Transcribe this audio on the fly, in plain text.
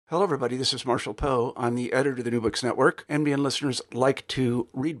Hello, everybody. This is Marshall Poe. I'm the editor of the New Books Network. NBN listeners like to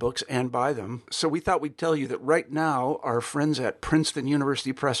read books and buy them. So we thought we'd tell you that right now, our friends at Princeton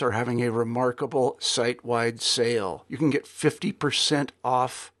University Press are having a remarkable site-wide sale. You can get 50%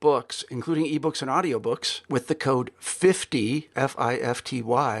 off books, including ebooks and audiobooks, with the code 50,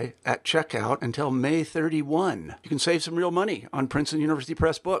 F-I-F-T-Y, at checkout until May 31. You can save some real money on Princeton University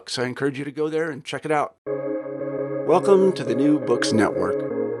Press books. I encourage you to go there and check it out. Welcome to the New Books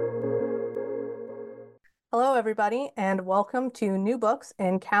Network. Hello, everybody, and welcome to New Books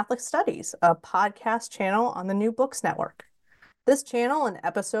in Catholic Studies, a podcast channel on the New Books Network. This channel and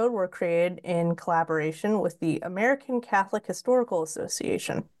episode were created in collaboration with the American Catholic Historical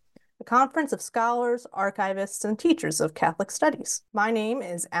Association, a conference of scholars, archivists, and teachers of Catholic studies. My name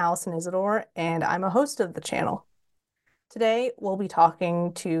is Allison Isidore, and I'm a host of the channel. Today, we'll be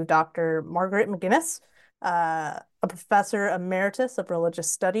talking to Dr. Margaret McGuinness, a professor emeritus of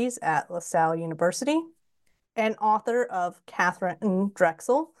religious studies at LaSalle University, and author of Katharine,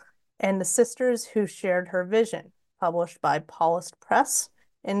 Drexel, and the Sisters Who Shared Her Vision, published by Paulist Press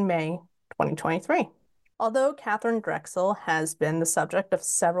in May 2023. Although Katharine Drexel has been the subject of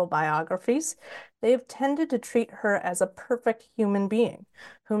several biographies, they have tended to treat her as a perfect human being,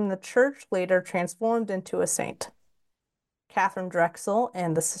 whom the Church later transformed into a saint. Katharine Drexel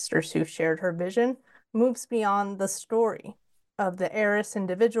and the Sisters Who Shared Her Vision moves beyond the story of the heiress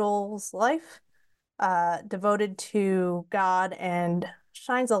individual's life, devoted to God, and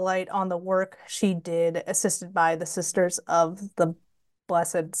shines a light on the work she did, assisted by the Sisters of the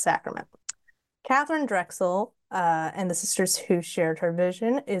Blessed Sacrament. Katharine Drexel and the Sisters Who Shared Her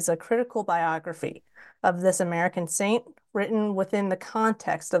Vision is a critical biography of this American saint written within the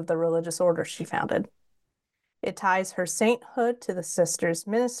context of the religious order she founded. It ties her sainthood to the Sisters'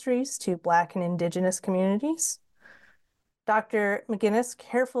 ministries to Black and Indigenous communities. Dr. McGuinness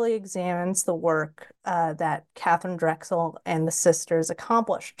carefully examines the work that Katharine Drexel and the sisters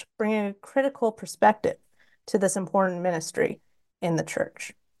accomplished, bringing a critical perspective to this important ministry in the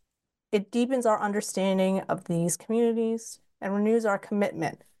Church. It deepens our understanding of these communities and renews our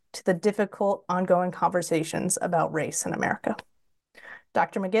commitment to the difficult ongoing conversations about race in America.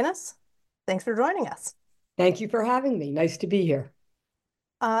 Dr. McGuinness, thanks for joining us. Thank you for having me. Nice to be here.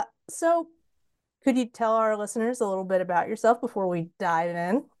 So could you tell our listeners a little bit about yourself before we dive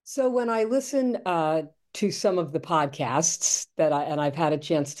in? So when I listen to some of the podcasts I've had a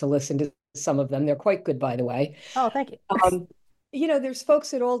chance to listen to some of them, they're quite good, by the way. Oh, thank you. There's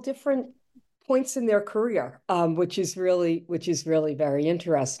folks at all different points in their career, which is really very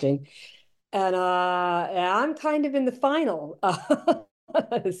interesting. And I'm kind of in the final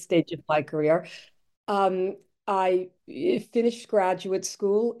stage of my career. I finished graduate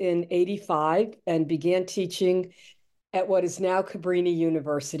school in '85 and began teaching at what is now Cabrini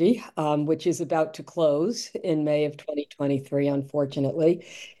University, which is about to close in May of 2023, unfortunately,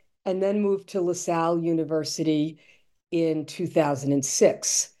 and then moved to LaSalle University in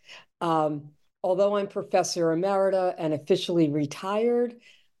 2006. Although I'm professor emerita and officially retired,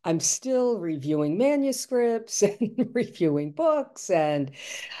 I'm still reviewing manuscripts and reviewing books, and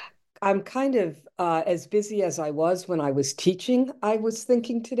I'm kind of as busy as I was when I was teaching, I was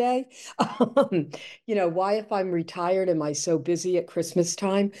thinking today. Why, if I'm retired, am I so busy at Christmas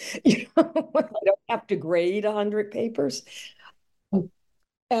time? I don't have to grade 100 papers. And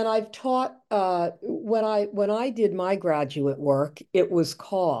I've taught when I did my graduate work,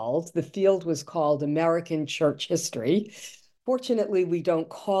 the field was called American Church History. Fortunately, we don't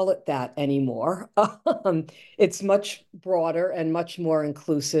call it that anymore. It's much broader and much more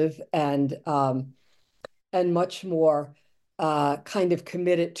inclusive and much more kind of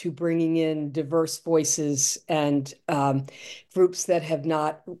committed to bringing in diverse voices and groups that have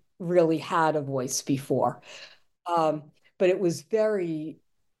not really had a voice before. But it was very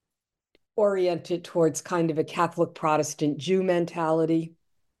oriented towards kind of a Catholic Protestant Jew mentality.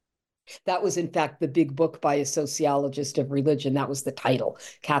 That was, in fact, the big book by a sociologist of religion. That was the title,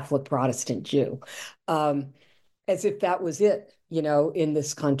 Catholic Protestant Jew, as if that was it, in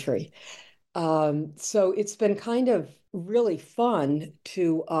this country. So it's been kind of really fun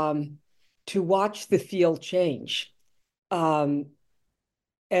to watch the field change. And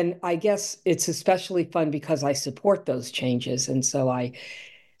I guess it's especially fun because I support those changes. And so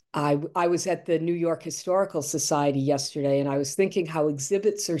I was at the New York Historical Society yesterday, and I was thinking how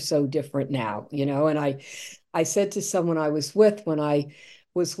exhibits are so different now, and I said to someone I was with, when I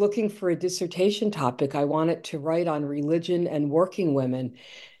was looking for a dissertation topic, I wanted to write on religion and working women,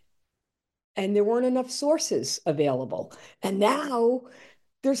 and there weren't enough sources available. And now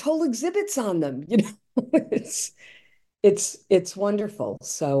there's whole exhibits on them, It's it's wonderful.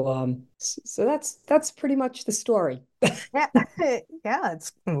 So that's pretty much the story. Yeah, yeah,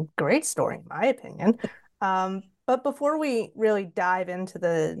 it's a great story in my opinion. But before we really dive into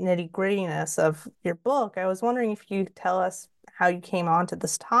the nitty-grittiness of your book, I was wondering if you could tell us how you came onto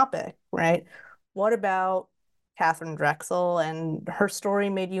this topic, right? What about Katharine Drexel and her story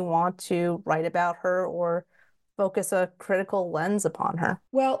made you want to write about her or focus a critical lens upon her?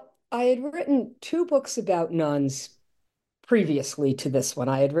 Well, I had written two books about nuns previously to this one.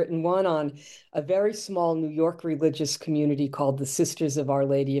 I had written one on a very small New York religious community called the Sisters of Our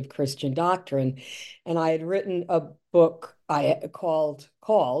Lady of Christian Doctrine, and I had written a book I called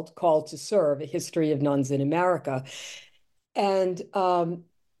to Serve: A History of Nuns in America. And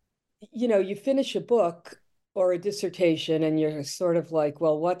you finish a book or a dissertation, and you're sort of like,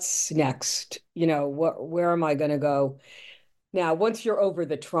 well, what's next? Where am I going to go now? Once you're over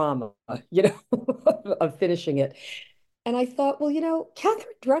the trauma, of finishing it. And I thought, well, Katharine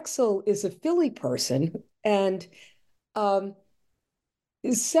Drexel is a Philly person. And um,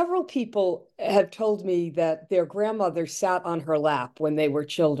 several people have told me that their grandmother sat on her lap when they were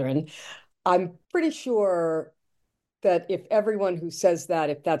children. I'm pretty sure that if everyone who says that,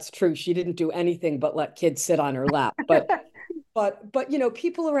 if that's true, she didn't do anything but let kids sit on her lap. But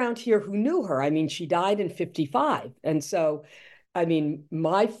people around here who knew her, I mean, she died in 55. And so I mean,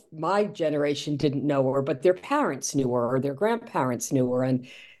 my generation didn't know her, but their parents knew her or their grandparents knew her. And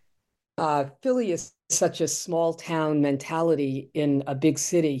Philly is such a small town mentality in a big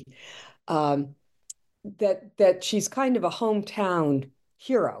city, um, that she's kind of a hometown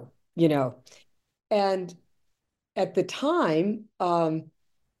hero, And at the time,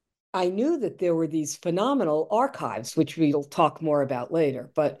 I knew that there were these phenomenal archives, which we'll talk more about later,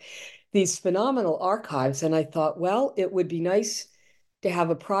 but these phenomenal archives. And I thought, well, it would be nice to have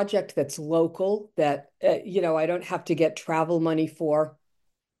a project that's local, that, I don't have to get travel money for,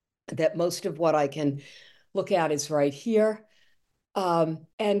 that most of what I can look at is right here. And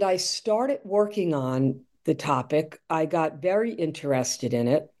I started working on the topic. I got very interested in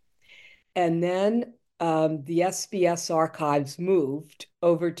it. And then the SBS archives moved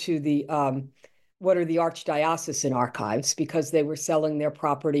over to the what are the archdiocesan archives, because they were selling their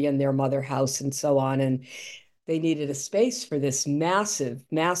property and their mother house and so on, and they needed a space for this massive,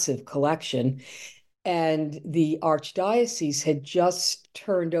 massive collection. And the archdiocese had just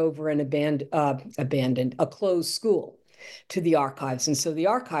turned over an abandoned a closed school to the archives, and so the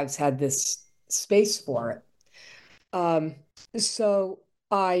archives had this space for it. Um, so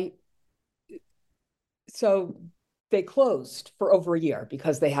I so they closed for over a year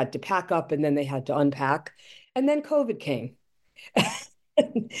because they had to pack up and then they had to unpack. And then COVID came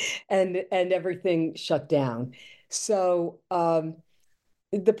and everything shut down. So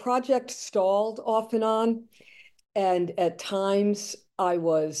the project stalled off and on. And at times I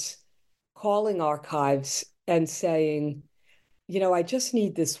was calling archives and saying, I just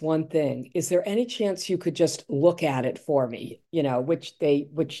need this one thing. Is there any chance you could just look at it for me? Which they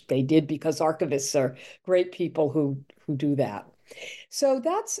did, because archivists are great people who do that. So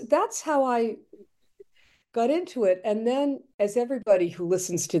that's how I got into it. And then, as everybody who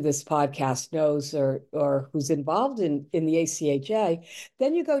listens to this podcast knows, or who's involved in the ACHA,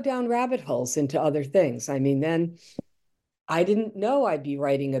 then you go down rabbit holes into other things. I mean, then I didn't know I'd be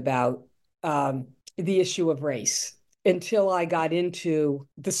writing about the issue of race until I got into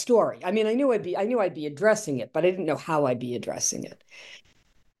the story. I mean, I knew I'd be addressing it, but I didn't know how I'd be addressing it.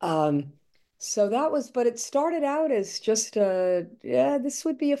 So but it started out as just this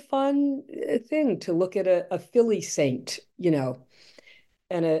would be a fun thing to look at a Philly saint, and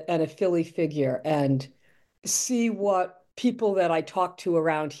a Philly figure, and see what people that I talked to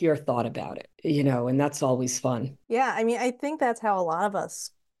around here thought about it, and that's always fun. Yeah, I mean, I think that's how a lot of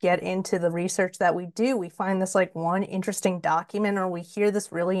us get into the research that we do. We find this like one interesting document, or we hear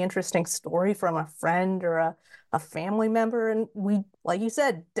this really interesting story from a friend or a family member, and we, like you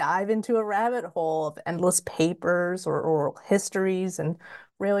said, dive into a rabbit hole of endless papers or oral histories and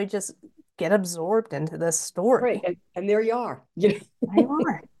really just get absorbed into this Right. story. And there you are. There you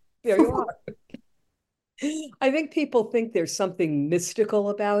are. There you are. I think people think there's something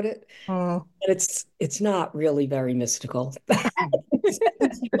mystical about it, Mm, and it's not really very mystical.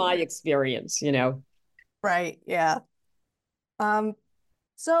 That's my experience. right, yeah. Um,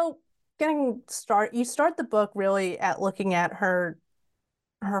 so you start the book really at looking at her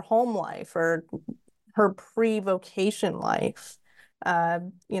home life or her pre-vocation life.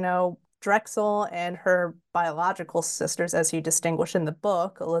 Drexel and her biological sisters, as you distinguish in the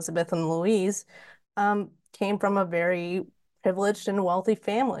book, Elizabeth and Louise, came from a very privileged and wealthy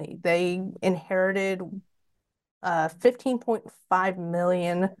family. They inherited $15.5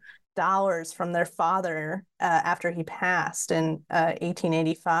 million from their father after he passed in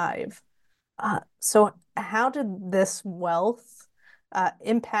 1885. So how did this wealth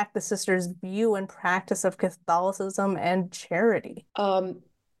impact the sisters' view and practice of Catholicism and charity?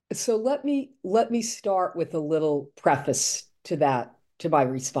 So let me start with a little preface to that, to my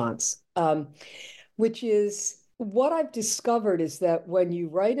response, which is what I've discovered is that when you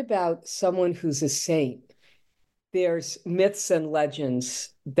write about someone who's a saint, there's myths and legends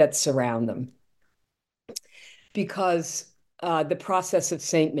that surround them because the process of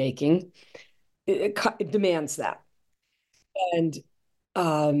saint making it demands that, and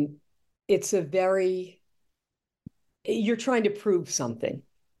it's a very you're trying to prove something,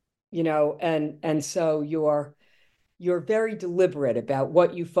 and so you're very deliberate about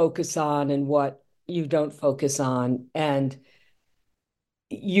what you focus on and what you don't focus on, and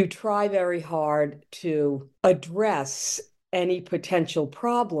you try very hard to address any potential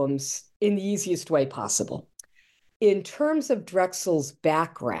problems in the easiest way possible. In terms of Drexel's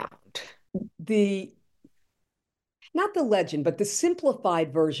background, the not the legend, but the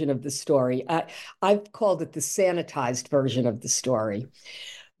simplified version of the story, I've called it the sanitized version of the story,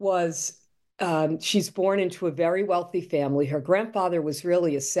 was she's born into a very wealthy family. Her grandfather was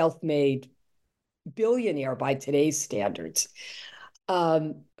really a self-made billionaire by today's standards,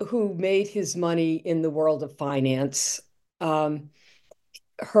 who made his money in the world of finance.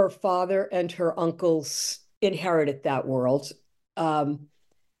 Her father and her uncles inherited that world.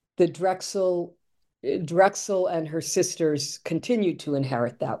 The Drexel and her sisters continued to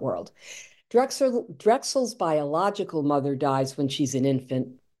inherit that world. Drexel's biological mother dies when she's an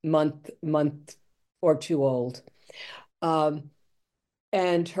infant, month or two old.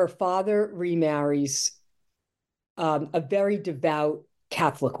 And her father remarries a very devout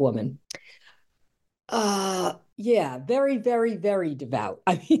Catholic woman. Yeah, very, very, very devout.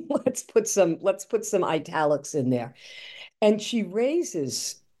 I mean, let's put some italics in there. And she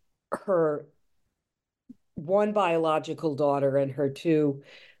raises her one biological daughter and her two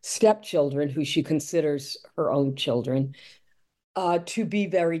stepchildren, who she considers her own children, to be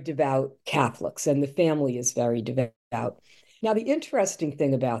very devout Catholics, and the family is very devout. Now, the interesting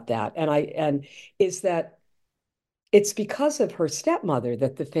thing about that, is that it's because of her stepmother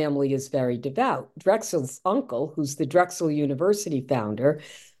that the family is very devout. Drexel's uncle, who's the Drexel University founder,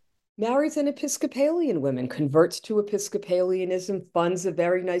 marries an Episcopalian woman, converts to Episcopalianism, funds a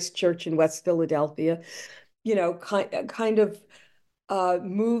very nice church in West Philadelphia, kind of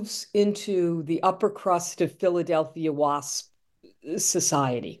moves into the upper crust of Philadelphia WASP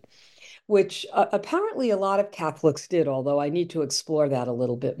society, which apparently a lot of Catholics did, although I need to explore that a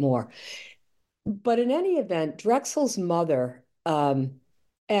little bit more. But in any event, Drexel's mother, and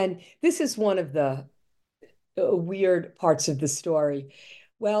this is one of the weird parts of the story.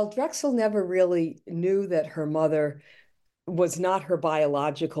 Well, Drexel never really knew that her mother was not her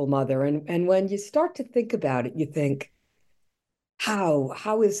biological mother. And when you start to think about it, you think,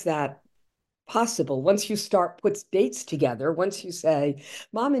 how is that possible? Once you start put dates together, once you say,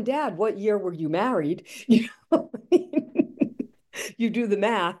 Mom and Dad, what year were you married? You do the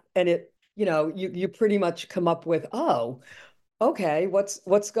math, and you pretty much come up with, oh, okay,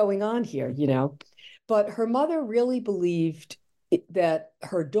 what's going on here, But her mother really believed that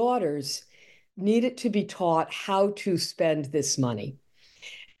her daughters needed to be taught how to spend this money.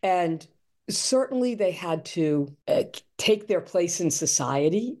 And certainly they had to take their place in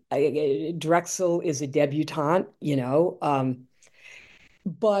society. Drexel is a debutante,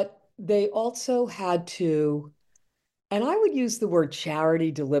 but they also had to, and I would use the word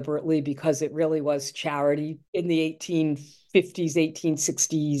charity deliberately because it really was charity in the 1850s,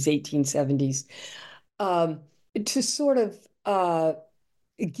 1860s, 1870s, to sort of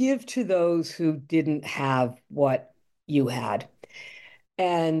give to those who didn't have what you had.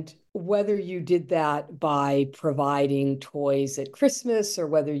 And whether you did that by providing toys at Christmas, or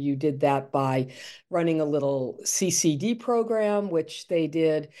whether you did that by running a little CCD program, which they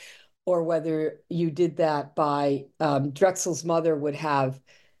did, or whether you did that by Drexel's mother would have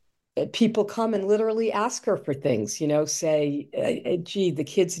people come and literally ask her for things, say, gee, the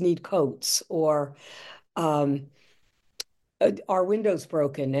kids need coats, or our window's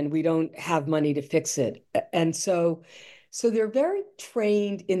broken and we don't have money to fix it. And so they're very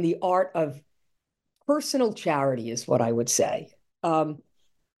trained in the art of personal charity, is what I would say.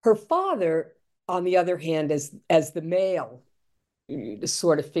 Her father, on the other hand, as the male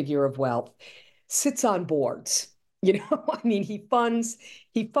sort of figure of wealth, sits on boards. I mean, he funds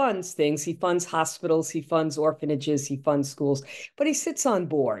things. He funds hospitals. He funds orphanages. He funds schools. But he sits on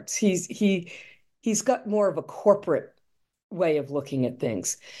boards. he's got more of a corporate way of looking at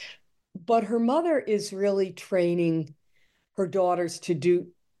things. But her mother is really training her daughters to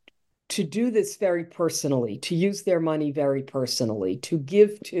do this very personally, to use their money very personally, to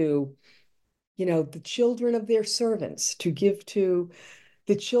give to, the children of their servants, to give to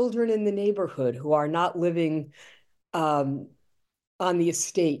the children in the neighborhood who are not living on the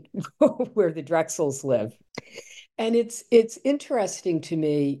estate where the Drexels live. And it's interesting to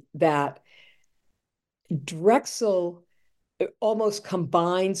me that Drexel almost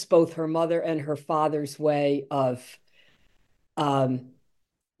combines both her mother and her father's way of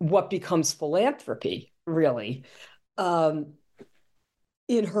what becomes philanthropy, really,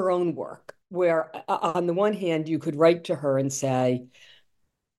 in her own work, where on the one hand, you could write to her and say,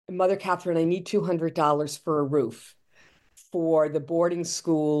 Mother Katharine, I need $200 for a roof, for the boarding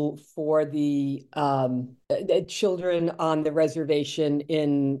school, for the children on the reservation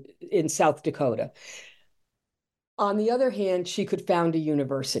in South Dakota. On the other hand, she could found a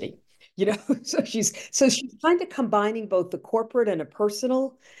university, so she's kind of combining both the corporate and a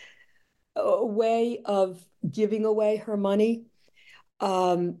personal way of giving away her money.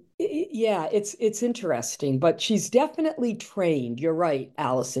 Yeah, it's interesting, but she's definitely trained. You're right,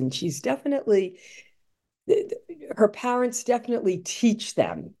 Allison. Her parents definitely teach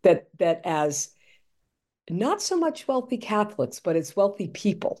them that as not so much wealthy Catholics, but as wealthy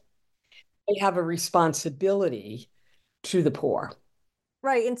people, they have a responsibility to the poor.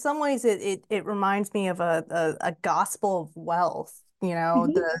 Right. In some ways, it reminds me of a gospel of wealth,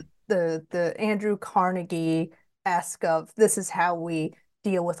 Mhm. the Andrew Carnegie-esque of this is how we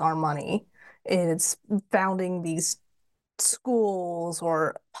deal with our money. It's founding these schools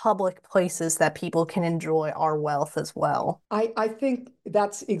or public places that people can enjoy our wealth as well. I think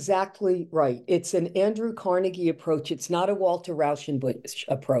that's exactly right. It's an Andrew Carnegie approach. It's not a Walter Rauschenbusch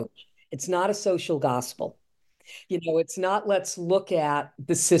approach. It's not a social gospel. It's not let's look at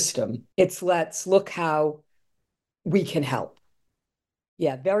the system. It's let's look how we can help.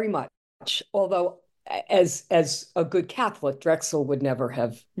 Yeah, very much. Although as a good Catholic, Drexel would never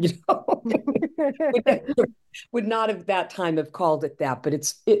have, would, would not have that time have called it that, but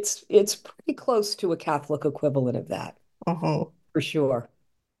it's pretty close to a Catholic equivalent of that, Mhm. for sure.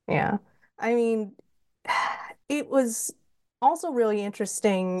 Yeah. I mean, it was also really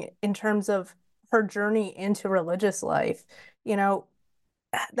interesting in terms of her journey into religious life. You know,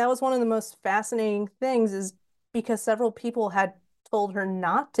 that was one of the most fascinating things is because several people had told her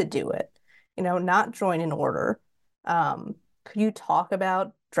not to do it, not join an order. Could you talk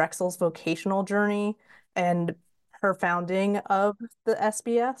about Drexel's vocational journey and her founding of the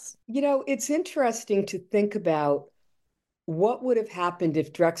SBS? It's interesting to think about what would have happened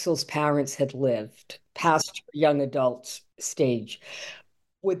if Drexel's parents had lived past her young adult stage.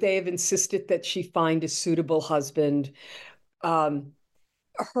 Would they have insisted that she find a suitable husband? Um,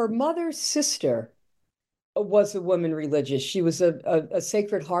 Her mother's sister was a woman religious. She was a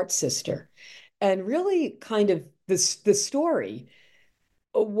Sacred Heart sister. And really kind of the story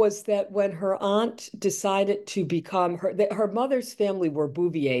was that when her aunt decided to become her mother's family were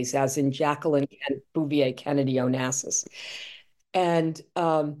Bouviers, as in Jacqueline Bouvier Kennedy Onassis. And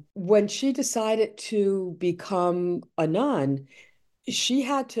when she decided to become a nun, she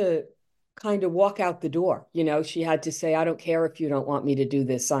had to kind of walk out the door. She had to say, I don't care if you don't want me to do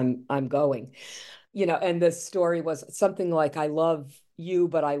this, I'm going. And the story was something like, I love you,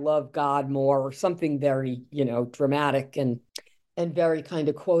 but I love God more, or something very, dramatic and very kind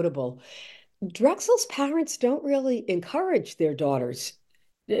of quotable. Drexel's parents don't really encourage their daughters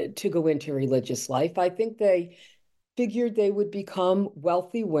to go into religious life. I think they figured they would become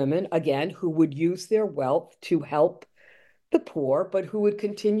wealthy women, again, who would use their wealth to help the poor, but who would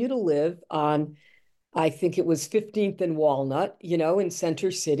continue to live on, I think it was 15th and Walnut, in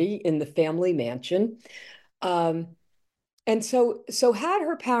Center City in the family mansion. Um, and so had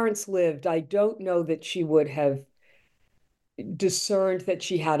her parents lived, I don't know that she would have discerned that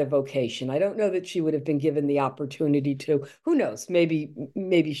she had a vocation. I don't know that she would have been given the opportunity to. Who knows?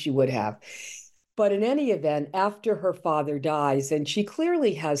 Maybe she would have. But in any event, after her father dies, and she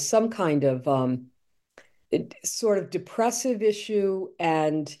clearly has some kind of sort of depressive issue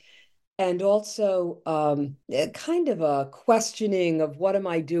and also kind of a questioning of what am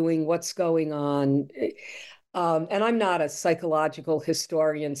I doing, what's going on. And I'm not a psychological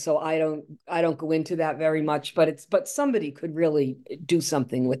historian, so I don't go into that very much, but somebody could really do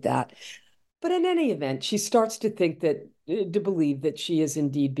something with that. But in any event, she starts to think to believe that she is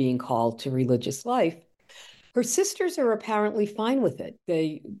indeed being called to religious life. Her sisters are apparently fine with it.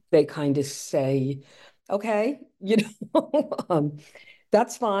 They kind of say, okay,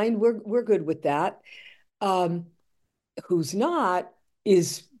 That's fine. We're good with that. Um, who's not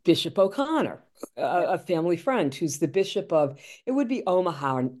is Bishop O'Connor, a family friend who's the bishop of, it would be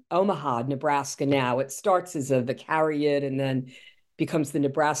Omaha, Nebraska now. It starts as a vicariate and then becomes the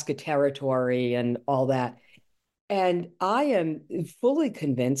Nebraska Territory and all that. And I am fully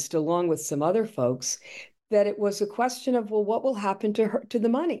convinced, along with some other folks, that it was a question of, well, what will happen to her, to the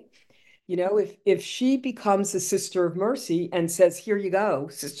money? If she becomes a Sister of Mercy and says, here you go,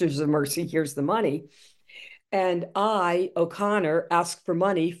 Sisters of Mercy, here's the money, and I, O'Connor, ask for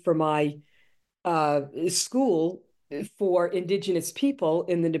money for my school for Indigenous people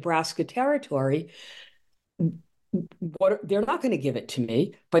in the Nebraska Territory, they're not going to give it to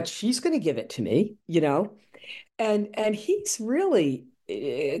me, but she's going to give it to me. And he's really,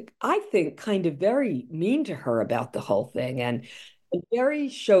 I think, kind of very mean to her about the whole thing, and very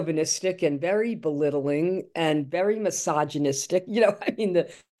chauvinistic and very belittling and very misogynistic. I mean,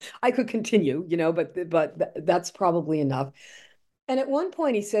 I could continue, but that's probably enough. And at one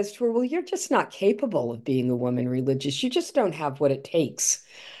point he says to her, well, you're just not capable of being a woman religious. You just don't have what it takes.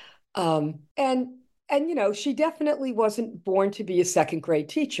 And she definitely wasn't born to be a second grade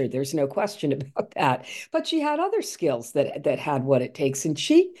teacher. There's no question about that. But she had other skills that had what it takes. And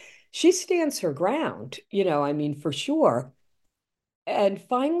she stands her ground, I mean, for sure. And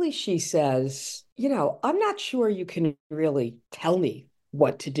finally she says, I'm not sure you can really tell me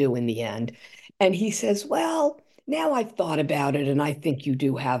what to do in the end. And he says, well, now I've thought about it, and I think you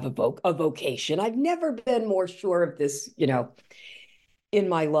do have a vocation. I've never been more sure of this, in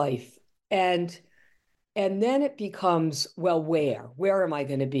my life. And then it becomes, well, where am I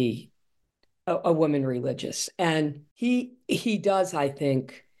going to be a woman religious? And he does, I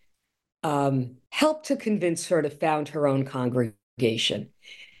think, help to convince her to found her own congregation,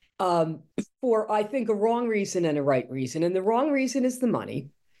 for, I think, a wrong reason and a right reason. And the wrong reason is the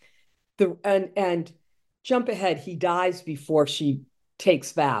money. And jump ahead, he dies before she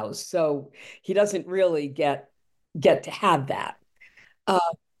takes vows, so he doesn't really get to have that. Uh,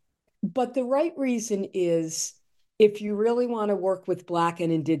 but the right reason is, if you really want to work with Black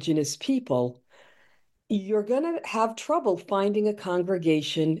and Indigenous people, you're going to have trouble finding a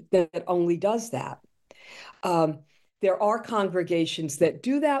congregation that only does that. Um, there are congregations that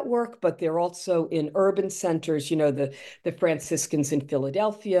do that work, but they're also in urban centers. The Franciscans in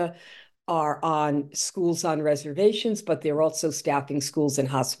Philadelphia are on schools on reservations, but they're also staffing schools and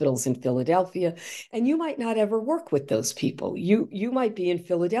hospitals in Philadelphia. And you might not ever work with those people. You might be in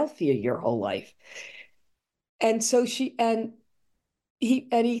Philadelphia your whole life. And so he kind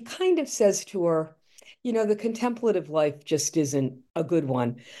of says to her, the contemplative life just isn't a good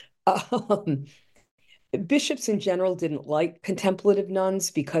one. Um, Bishops in general didn't like contemplative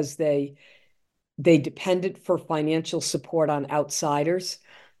nuns because they depended for financial support on outsiders.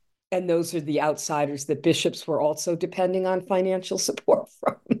 And those are the outsiders that bishops were also depending on financial support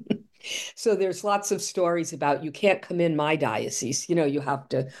from. So there's lots of stories about, you can't come in my diocese, you have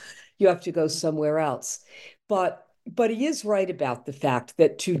to go somewhere else. But he is right about the fact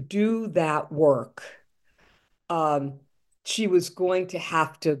that to do that work, she was going to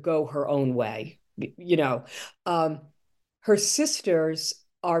have to go her own way. Her sisters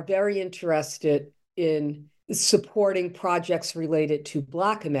are very interested in supporting projects related to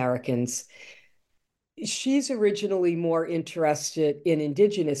Black Americans. She's originally more interested in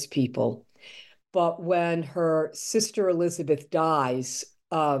Indigenous people, but when her sister Elizabeth dies,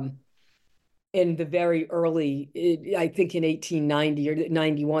 in the very early, I think in 1890 or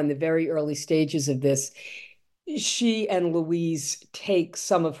 91, the very early stages of this, she and Louise take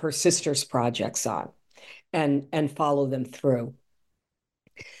some of her sister's projects on and follow them through.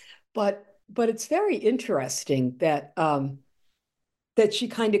 But it's very interesting that that she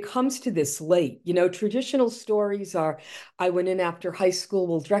kind of comes to this late. Traditional stories are, I went in after high school.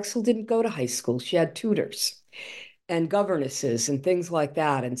 Well, Drexel didn't go to high school. She had tutors and governesses and things like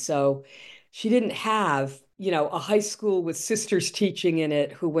that. And so she didn't have, a high school with sisters teaching in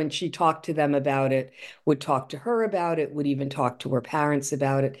it who, when she talked to them about it, would talk to her about it, would even talk to her parents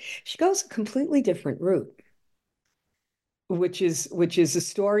about it. She goes a completely different route, which is a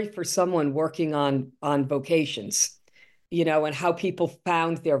story for someone working on vocations, and how people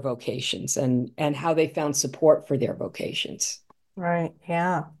found their vocations and how they found support for their vocations. Right.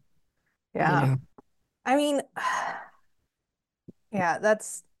 Yeah. You Yeah. know, I mean, yeah,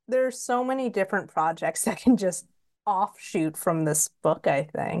 there's so many different projects that can just offshoot from this book, I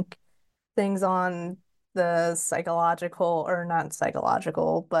think. Things on the psychological, or not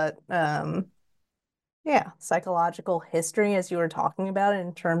psychological, but yeah, psychological history, as you were talking about,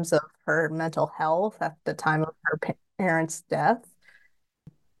 in terms of her mental health at the time of her parents' death.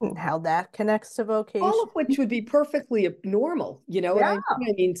 and how that connects to All vocation. of which would be perfectly normal, and Yeah. I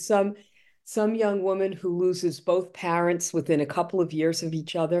mean some young woman who loses both parents within a couple of years of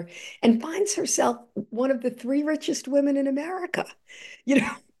each other and finds herself one of the three richest women in America. You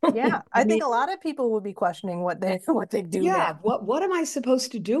know, Yeah. I I think mean, a lot of people would be questioning what they what they do now. yeah, what am I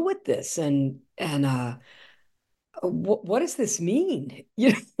supposed to do with this? And what does this mean?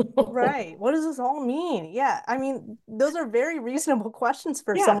 Right. What does this all mean? Yeah. I mean, those are very reasonable questions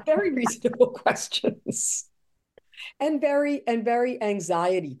for Yeah, someone. very reasonable questions. And very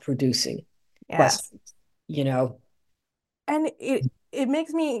anxiety producing Yes. questions, you know. And it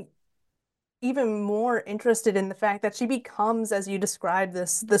makes me even more interested in the fact that she becomes, as you described,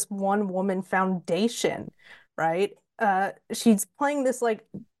 this one woman foundation, right? She's playing this like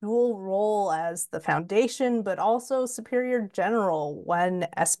dual role as the foundation, but also superior general when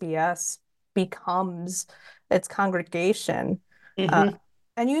SBS becomes its congregation. Uh, Mhm.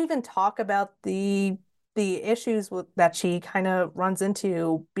 and you even talk about the issues that she kind of runs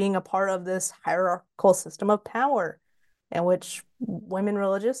into being a part of this hierarchical system of power in which women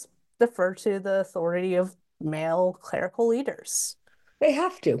religious defer to the authority of male clerical leaders. They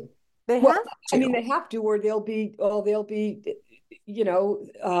have to. They Well, have I mean, to. they have to, or they'll be, you know,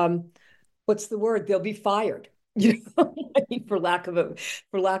 what's the word? They'll be fired. I mean, for lack of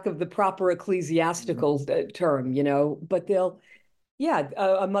the proper ecclesiastical term, but yeah,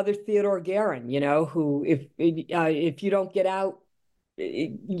 Mother Theodore Guerin, who if you don't get out,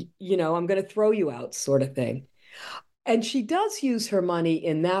 I'm going to throw you out, sort of thing. And she does use her money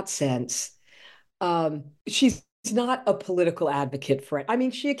in that sense. She's not a political advocate for it. I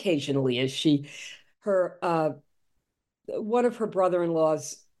mean, she occasionally is. Her one of her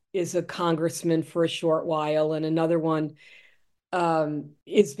brother-in-laws is a congressman for a short while, and another one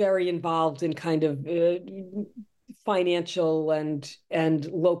is very involved in kind of financial and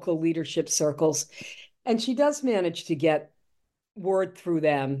local leadership circles. And she does manage to get word through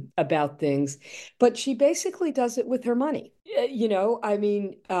them about things, but she basically does it with her money. I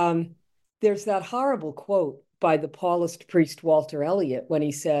mean, there's that horrible quote by the Paulist priest Walter Elliot when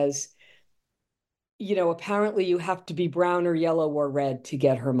he says, apparently you have to be brown or yellow or red to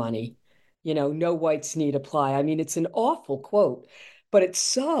get her money. No whites need apply. I mean, it's an awful quote, but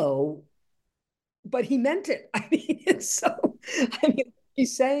but he meant it. I mean, what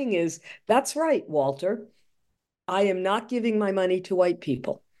he's saying is, that's right, Walter. I am not giving my money to white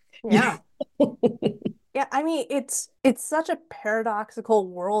people. Yeah. Yeah, I mean it's such a paradoxical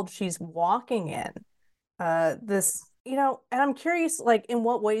world she's walking in. And I'm curious like in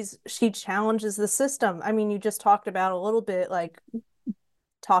what ways she challenges the system. I mean, you just talked about a little bit like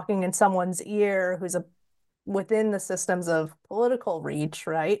talking in someone's ear who's within the systems of political reach,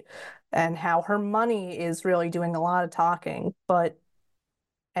 right? And how her money is really doing a lot of talking. But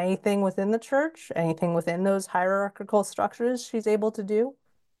anything within the church, anything within those hierarchical structures she's able to do?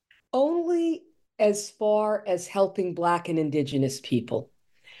 Only as far as helping Black and Indigenous people.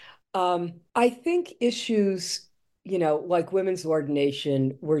 I think issues, like women's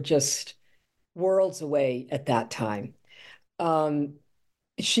ordination were just worlds away at that time. Um,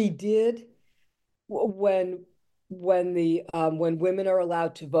 she did when when women are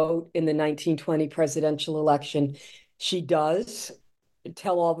allowed to vote in the 1920 presidential election, she does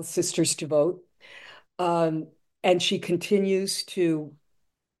tell all the sisters to vote. Um, and she continues to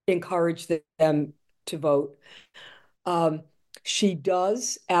encourage them to vote. Um, she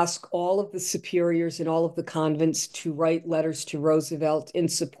does ask all of the superiors in all of the convents to write letters to Roosevelt in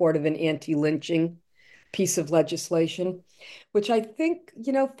support of an anti-lynching piece of legislation, which I think,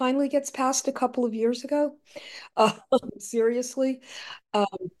 finally gets passed a couple of years ago. Uh, seriously. Um,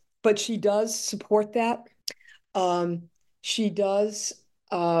 but she does support that. Um, she does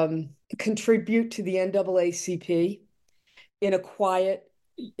contribute to the NAACP in a quiet,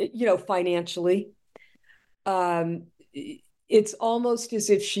 financially. Um, it's almost as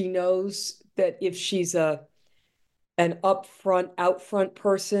if she knows that if she's an out front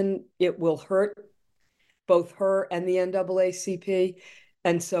person, it will hurt both her and the NAACP.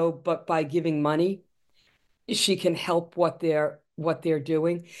 And so, but by giving money, she can help what they're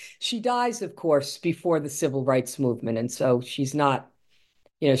doing. She dies, of course, before the civil rights movement, and so she's not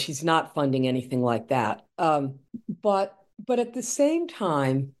funding anything like that. But at the same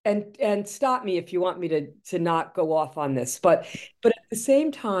time, and stop me if you want me to not go off on this, but at the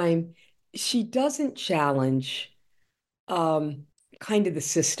same time, she doesn't challenge um, kind of the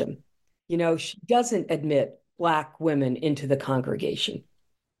system. She doesn't admit Black women into the congregation.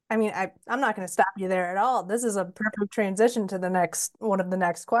 I mean, I'm not going to stop you there at all. This is a perfect transition to the next one of the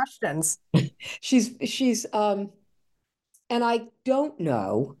next questions. She's And I don't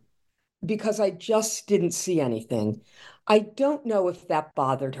know, because I just didn't see anything. I don't know if that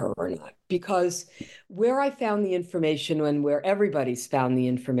bothered her or not, because where I found the information and where everybody's found the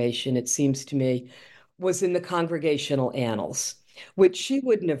information, it seems to me, was in the congregational annals, which she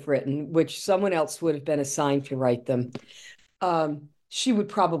wouldn't have written, which someone else would have been assigned to write them. She would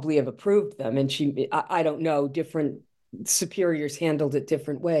probably have approved them, and I don't know, different superiors handled it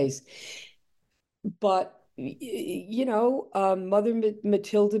different ways. But Mother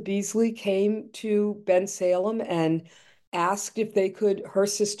Matilda Beasley came to Bensalem and asked if her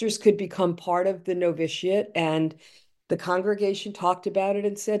sisters could become part of the novitiate, and the congregation talked about it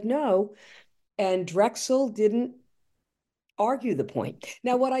and said no. And Drexel didn't argue the point.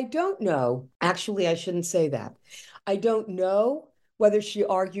 Now, what I don't know, actually, I shouldn't say that. I don't know whether she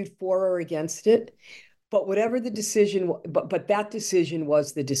argued for or against it, but whatever the decision, but that decision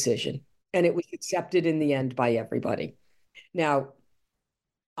was the decision, and it was accepted in the end by everybody. Now,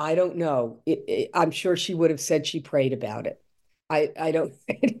 I don't know. I'm sure she would have said she prayed about it. I don't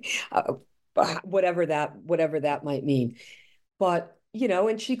uh, whatever that might mean. But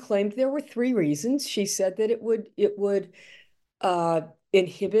and she claimed there were three reasons. She said that it would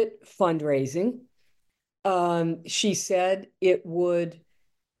inhibit fundraising. She said it would.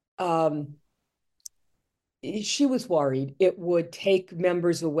 She was worried it would take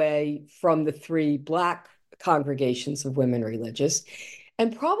members away from the three Black congregations of women religious.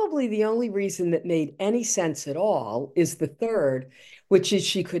 And probably the only reason that made any sense at all is the third, which is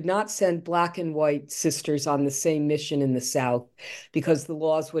she could not send Black and white sisters on the same mission in the South because the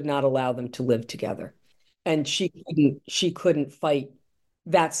laws would not allow them to live together. And she couldn't fight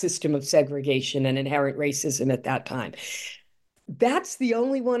that system of segregation and inherent racism at that time. That's the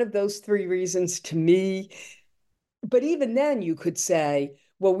only one of those three reasons to me. But even then, you could say,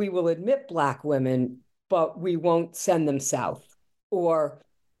 well, we will admit Black women, but we won't send them south. Or,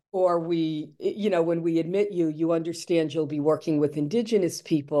 when we admit you, you understand you'll be working with Indigenous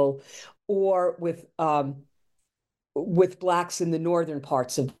people or with Blacks in the northern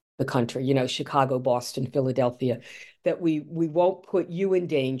parts of the country, Chicago, Boston, Philadelphia, that we won't put you in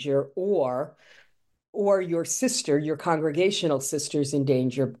danger or your congregational sisters in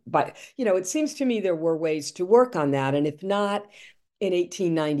danger. But, it seems to me there were ways to work on that. And if not in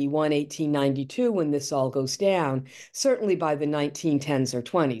 1891, 1892, when this all goes down, certainly by the 1910s or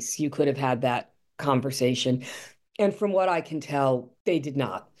 20s, you could have had that conversation. And from what I can tell, they did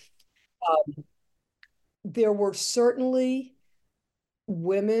not. There were certainly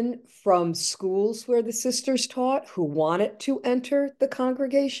women from schools where the sisters taught who wanted to enter the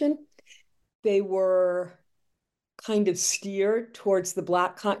congregation. They were kind of steered towards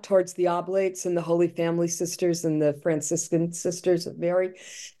towards the Oblates and the Holy Family Sisters and the Franciscan Sisters of Mary.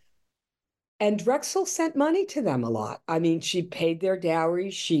 And Drexel sent money to them a lot. I mean, she paid their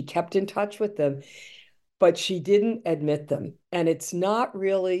dowries, she kept in touch with them, but she didn't admit them. And it's not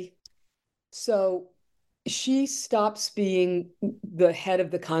really so. She stops being the head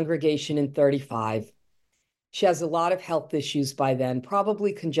of the congregation in 35. She has a lot of health issues by then,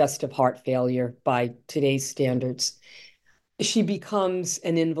 probably congestive heart failure by today's standards. She becomes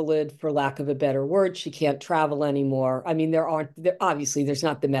an invalid, for lack of a better word. She can't travel anymore. I mean, obviously there's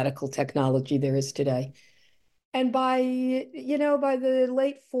not the medical technology there is today. And by the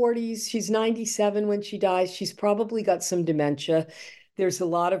late 40s, she's 97 when she dies. She's probably got some dementia. There's a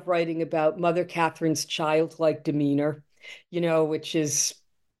lot of writing about Mother Katharine's childlike demeanor, which is,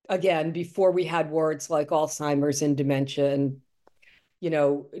 again, before we had words like Alzheimer's and dementia and,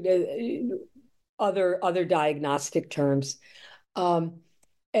 other diagnostic terms. And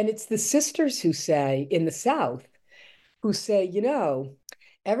it's the sisters who say, in the South, who say,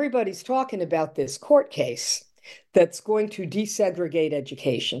 everybody's talking about this court case that's going to desegregate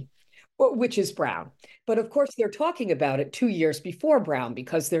education, which is Brown. But of course, they're talking about it 2 years before Brown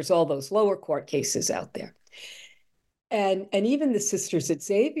because there's all those lower court cases out there. And even the sisters at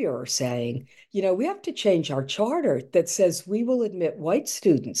Xavier are saying, we have to change our charter that says we will admit white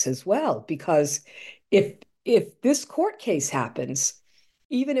students as well, because if this court case happens,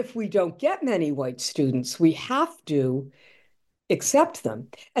 even if we don't get many white students, we have to accept them.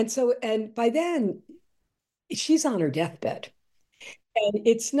 And by then, she's on her deathbed. And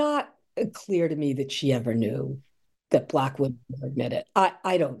it's not clear to me that she ever knew that Black women were admitted.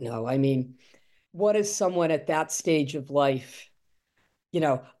 I don't know. I mean, what is someone at that stage of life?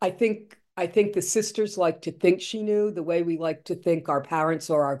 I think the sisters like to think she knew the way we like to think our parents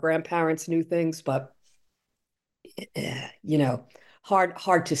or our grandparents knew things, but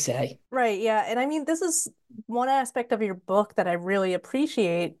hard to say. Right, yeah. And I mean, this is one aspect of your book that I really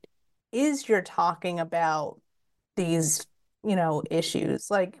appreciate is you're talking about these issues.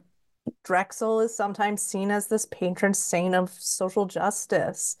 Like Drexel is sometimes seen as this patron saint of social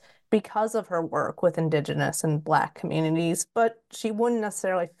justice because of her work with Indigenous and Black communities, but she wouldn't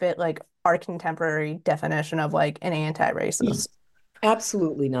necessarily fit like our contemporary definition of like an anti-racist.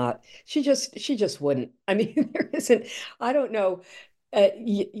 Absolutely not. She just wouldn't. I mean, there isn't, I don't know. I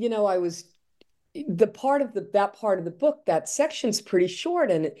was the part of the that part of the book, that section's pretty short,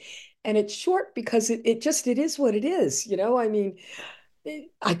 and it's short because it is what it is. I mean,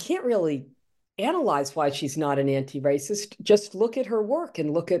 I can't really analyze why she's not an anti-racist. Just look at her work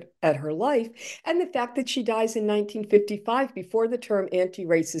and look at her life, and the fact that she dies in 1955 before the term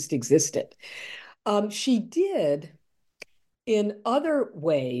anti-racist existed. She did in other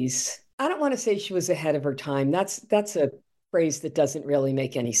ways. I don't want to say she was ahead of her time. That's a phrase that doesn't really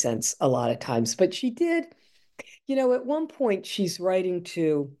make any sense a lot of times, but she did. At one point she's writing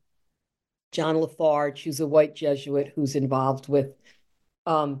to John Lafarge, who's a white Jesuit who's involved with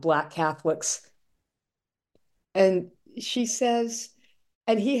Black Catholics. And she says,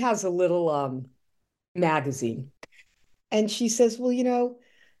 and he has a little magazine. And she says, well,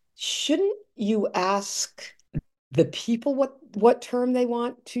 shouldn't you ask the people what term they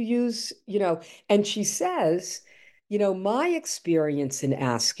want to use? And she says, my experience in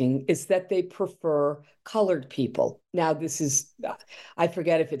asking is that they prefer colored people. Now, this is, I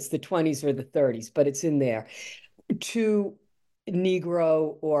forget if it's the 20s or the 30s, but it's in there, to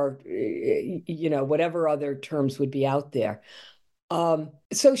Negro or, whatever other terms would be out there.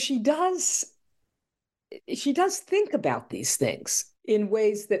 So she does think about these things in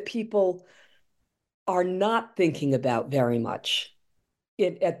ways that people are not thinking about very much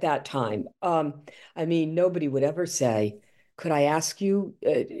at that time. I mean, nobody would ever say, could I ask you,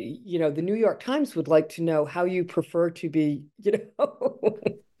 the New York Times would like to know how you prefer to be, to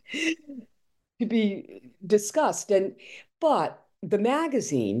be discussed. But the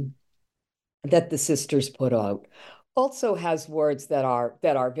magazine that the sisters put out also has words that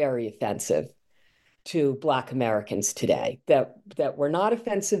are very offensive to Black Americans today, that were not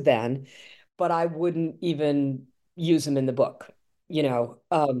offensive then, but I wouldn't even use them in the book,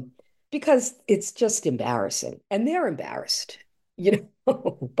 because it's just embarrassing, and they're embarrassed,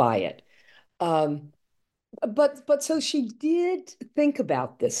 by it. Um, but so she did think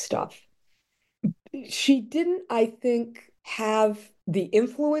about this stuff. She didn't, I think, have the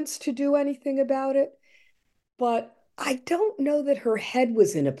influence to do anything about it, but I don't know that her head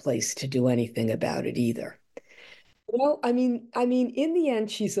was in a place to do anything about it either. I mean, in the end,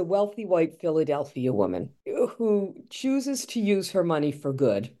 she's a wealthy white Philadelphia woman who chooses to use her money for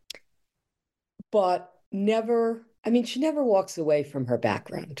good, but never, I mean, she never walks away from her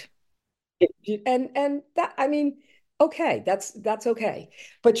background. And that, I mean, okay, that's okay.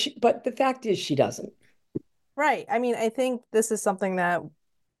 But the fact is she doesn't. Right. I mean, I think this is something that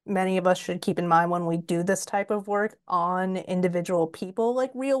many of us should keep in mind when we do this type of work on individual people,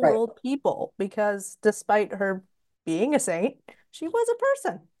 like real Right. world people, because despite her being a saint, she was a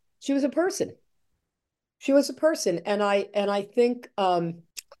person. She was a person. She was a person. And I think I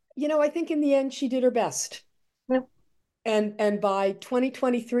think in the end she did her best. Yeah. And by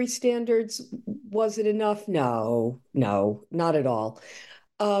 2023 standards, was it enough? No, no, not at all.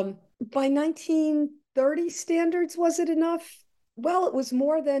 By 1930 standards, was it enough? Well, it was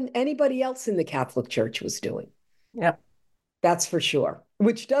more than anybody else in the Catholic Church was doing. Yeah. That's for sure.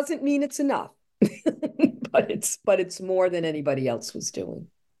 Which doesn't mean it's enough, but it's more than anybody else was doing.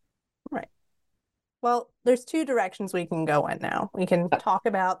 Right. Well, there's two directions we can go in now. We can talk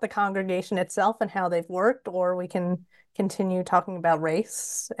about the congregation itself and how they've worked, or we can continue talking about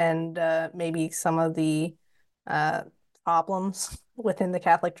race and maybe some of the uh, problems within the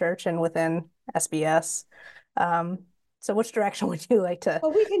Catholic Church and within SBS. Um, so which direction would you like to?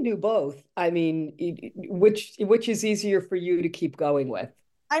 Well, we can do both. I mean, which is easier for you to keep going with?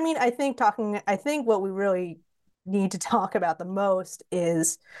 I mean, I think what we really need to talk about the most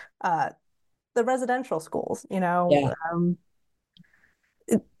is uh, the residential schools. Yeah,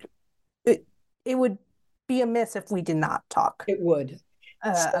 It, it, it would be amiss if we did not talk it would.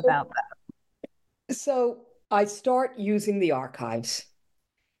 about So, that. so I start using the archives.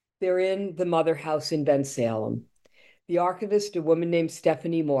 They're in the Mother House in Bensalem. The archivist, a woman named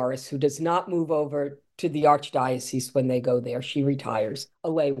Stephanie Morris, who does not move over to the archdiocese when they go there. She retires, a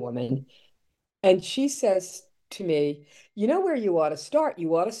laywoman. And she says to me, you know where you ought to start?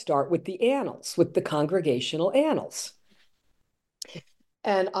 You ought to start with the annals, with the congregational annals.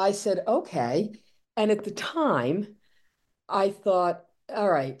 And I said, okay. And at the time, I thought, all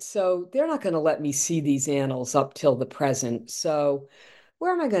right, so they're not going to let me see these annals up till the present. So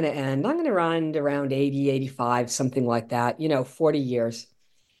where am I going to end? I'm going to end around 80, 85, something like that, 40 years.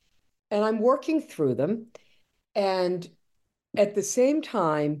 And I'm working through them. And at the same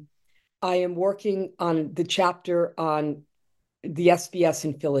time, I am working on the chapter on the SBS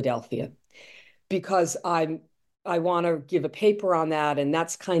in Philadelphia because I want to give a paper on that. And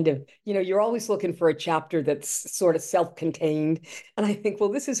that's kind of, you're always looking for a chapter that's sort of self-contained. And I think,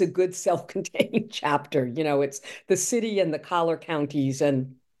 well, this is a good self-contained chapter. It's the city and the collar counties,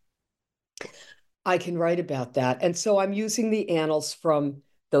 and I can write about that. And so I'm using the annals from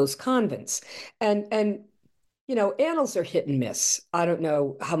those convents. And annals are hit and miss. I don't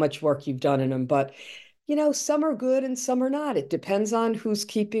know how much work you've done in them, but some are good and some are not. It depends on who's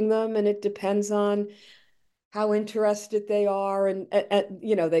keeping them, and it depends on how interested they are. And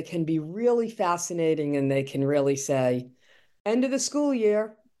they can be really fascinating, and they can really say, end of the school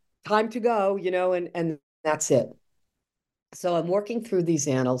year, time to go, and that's it. So I'm working through these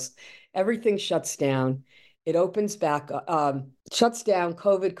annals. Everything shuts down. It opens back, shuts down,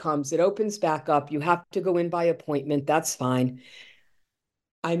 COVID comes, it opens back up. You have to go in by appointment. That's fine.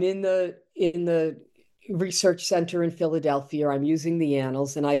 I'm in the research center in Philadelphia. I'm using the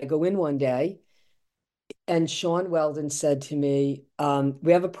annals, and I go in one day, and Sean Weldon said to me,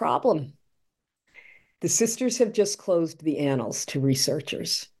 we have a problem. The sisters have just closed the annals to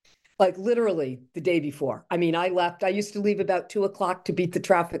researchers, like literally the day before. I mean, I left. I used to leave about 2 o'clock to beat the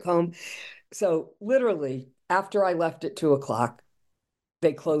traffic home. So literally, after I left at 2 o'clock,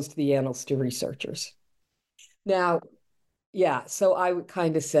 they closed the annals to researchers. Now, yeah, so I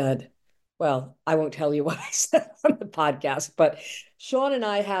kind of said, well, I won't tell you what I said on the podcast, but Sean and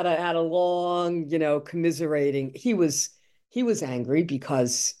I had a long, commiserating. He was angry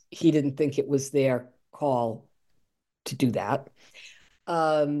because he didn't think it was their call to do that.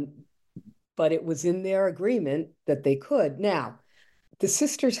 Um, but it was in their agreement that they could. Now, the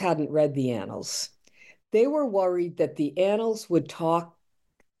sisters hadn't read the annals. They were worried that the annals would talk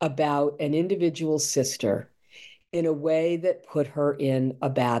about an individual sister in a way that put her in a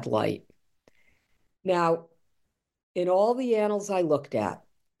bad light. Now, in all the annals I looked at,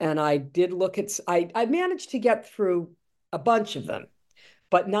 and I did look at, I managed to get through a bunch of them,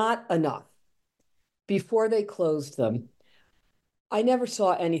 but not enough. Before they closed them, I never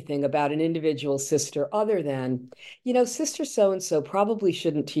saw anything about an individual sister other than, sister so and so probably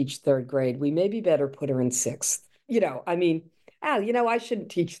shouldn't teach third grade. We maybe better put her in sixth. I mean, I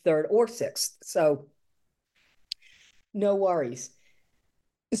shouldn't teach third or sixth. So no worries.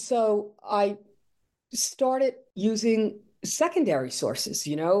 So I started using secondary sources,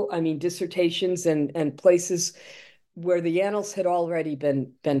 I mean, dissertations and places where the annals had already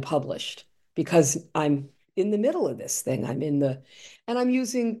been published, because I'm in the middle of this thing. And I'm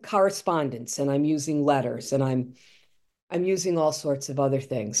using correspondence, and I'm using letters, and I'm using all sorts of other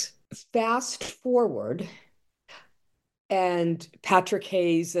things. Fast forward, and Patrick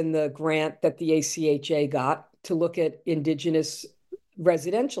Hayes and the grant that the ACHA got to look at Indigenous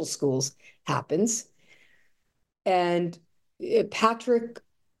residential schools happens. And Patrick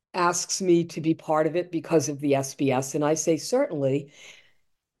asks me to be part of it because of the SBS. And I say, certainly.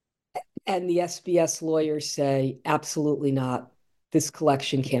 And the SBS lawyers say, absolutely not. This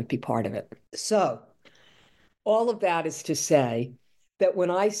collection can't be part of it. So all of that is to say that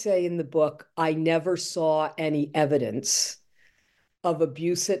when I say in the book, I never saw any evidence of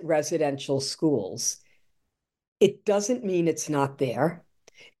abuse at residential schools, it doesn't mean it's not there.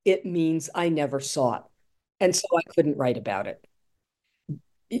 It means I never saw it. And so I couldn't write about it.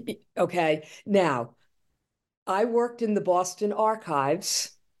 Okay. Now, I worked in the Boston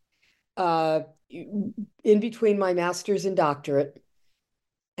archives in between my master's and doctorate,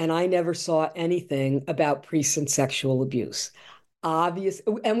 and I never saw anything about priests and sexual abuse. Obvious,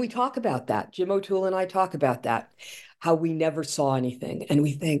 and we talk about that. Jim O'Toole and I talk about that, how we never saw anything. And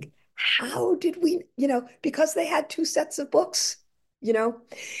we think, how did we, because they had two sets of books, you know?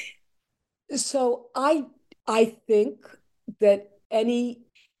 So I think that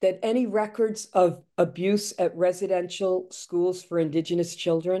any records of abuse at residential schools for Indigenous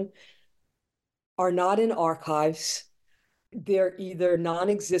children are not in archives. They're either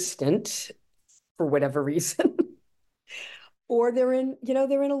non-existent for whatever reason, or they're in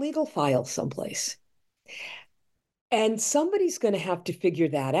a legal file someplace. And somebody's going to have to figure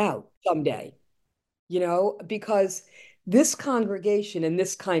that out someday, because this congregation and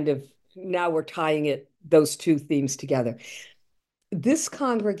this kind of, now we're tying those two themes together. This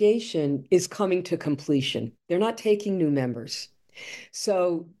congregation is coming to completion. They're not taking new members.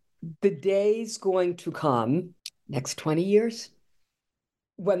 So the day's going to come, next 20 years,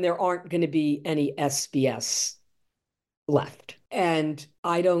 when there aren't going to be any SBS left. And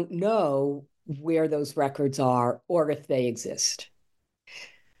I don't know where those records are or if they exist.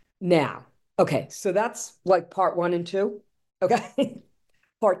 Now, okay, so that's like part 1 and 2. Okay.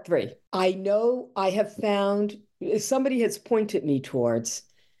 Part 3. I know I have found, somebody has pointed me towards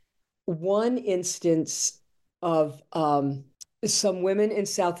one instance of some women in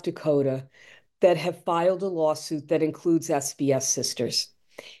South Dakota that have filed a lawsuit that includes SBS sisters.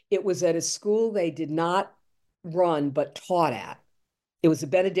 It was at a school they did not run but taught at. It was a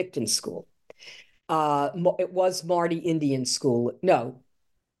Benedictine school. It was Marty Indian School. No,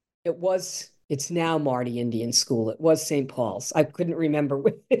 it's now Marty Indian School. It was St. Paul's. I couldn't remember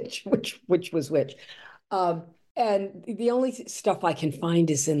which was which. Um, and the only stuff I can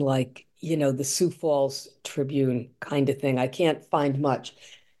find is in like, the Sioux Falls Tribune kind of thing. I can't find much.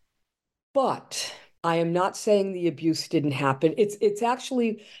 But I am not saying the abuse didn't happen. It's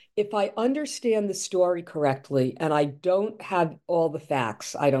actually, if I understand the story correctly, and I don't have all the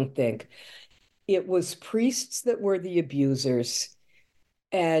facts, I don't think, it was priests that were the abusers,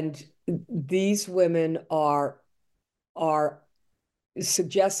 and these women are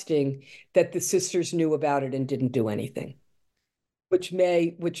suggesting that the sisters knew about it and didn't do anything, which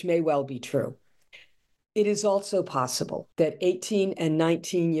may well be true. It is also possible that 18 and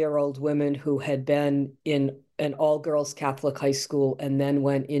 19-year-old women who had been in an all-girls Catholic high school and then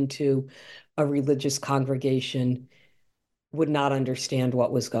went into a religious congregation would not understand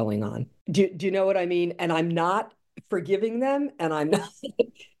what was going on. Do you know what I mean? And I'm not forgiving them and I'm not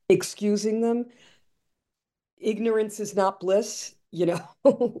excusing them. Ignorance is not bliss,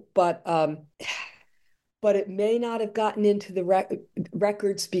 but it may not have gotten into the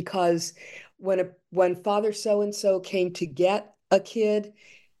records because when Father so and so came to get a kid,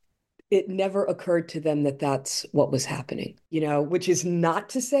 it never occurred to them that that's what was happening, which is not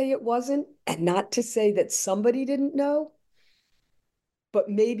to say it wasn't, and not to say that somebody didn't know, but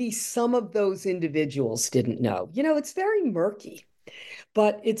maybe some of those individuals didn't know. It's very murky,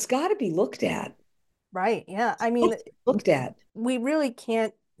 but it's got to be looked at. Right. Yeah. I mean, looked at. We really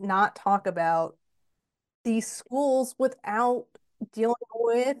can't not talk about these schools without dealing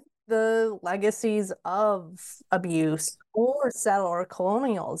with the legacies of abuse or settler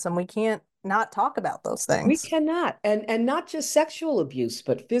colonialism. We can't not talk about those things. We cannot. And not just sexual abuse,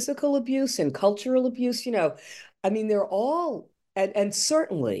 but physical abuse and cultural abuse. I mean, they're all, and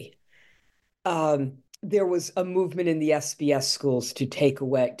certainly there was a movement in the SBS schools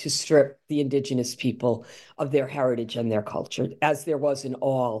to strip the indigenous people of their heritage and their culture, as there was in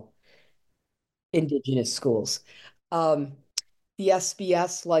all indigenous schools. The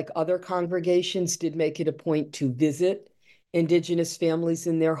SBS, like other congregations, did make it a point to visit indigenous families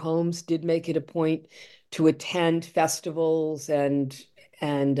in their homes, did make it a point to attend festivals and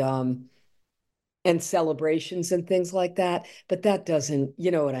celebrations and things like that. But that doesn't, you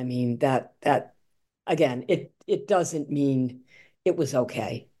know what I mean? That again, it doesn't mean it was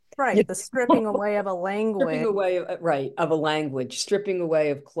okay. Right, the stripping away of a language. Stripping away, right, of a language, stripping away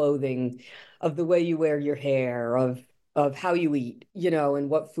of clothing, of the way you wear your hair, of how you eat, and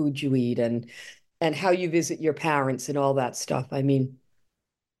what food you eat, and how you visit your parents and all that stuff. I mean,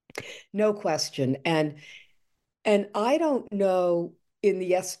 no question. And I don't know, in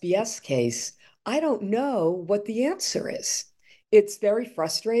the SBS case, I don't know what the answer is. It's very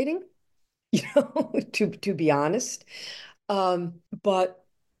frustrating, to be honest. But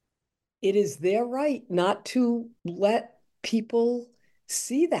it is their right not to let people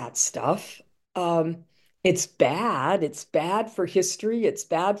see that stuff. It's bad. It's bad for history. It's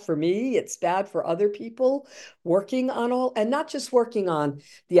bad for me. It's bad for other people working on and not just working on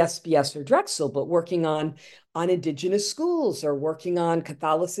the SBS or Drexel, but working on indigenous schools or working on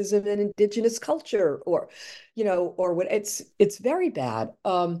Catholicism and indigenous culture, or what. It's very bad.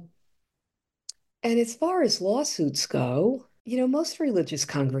 And as far as lawsuits go, most religious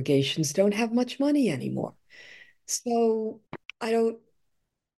congregations don't have much money anymore. So I don't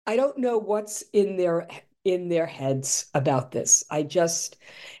know what's in their heads about this.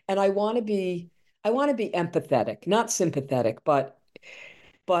 And I want to be empathetic, not sympathetic, but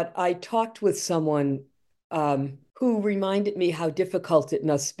I talked with someone who reminded me how difficult it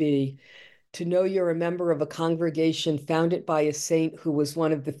must be to know you're a member of a congregation founded by a saint who was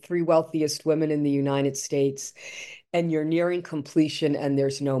one of the 3 wealthiest women in the United States, and you're nearing completion and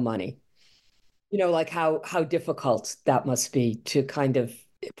there's no money. Like how difficult that must be to kind of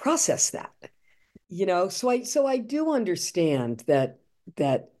process that. So I do understand that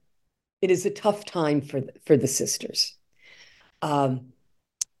it is a tough time for the sisters.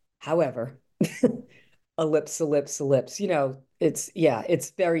 However, ellipse.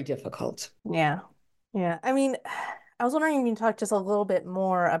 It's very difficult. Yeah. I mean, I was wondering if you can talk just a little bit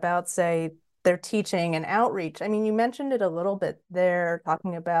more about, say, their teaching and outreach. I mean, you mentioned it a little bit there,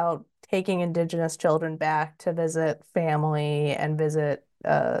 talking about taking Indigenous children back to visit family and visit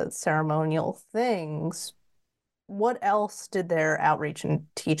ceremonial things. What else did their outreach and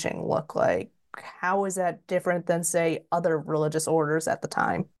teaching look like? How is that different than, say, other religious orders at the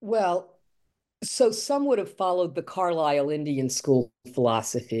time? Well, so some would have followed the Carlisle Indian school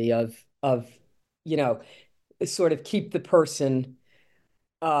philosophy of you know sort of keep the person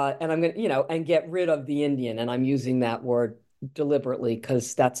and I'm going to and get rid of the Indian, and I'm using that word deliberately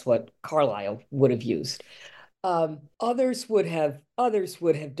because that's what Carlisle would have used. Others would have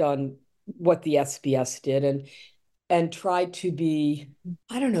done what the SBS did and tried to be,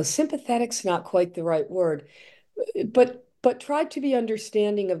 I don't know, sympathetic's not quite the right word, but tried to be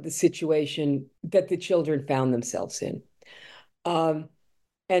understanding of the situation that the children found themselves in, um,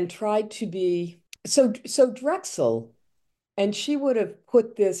 and tried to be so Drexel, and she would have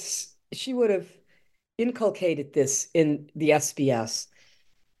inculcated this in the SBS,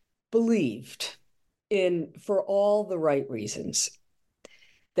 believed in, for all the right reasons,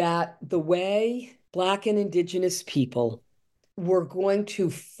 that the way Black and Indigenous people were going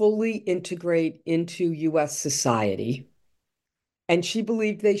to fully integrate into US society, and she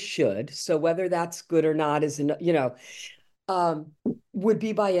believed they should. So whether that's good or not is, um, would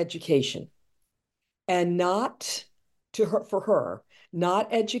be by education, and not to her for her, not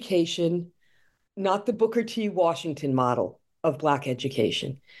education, not the Booker T. Washington model of Black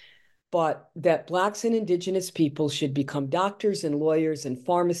education, but that Blacks and Indigenous people should become doctors and lawyers and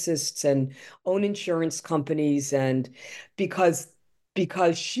pharmacists and own insurance companies. And because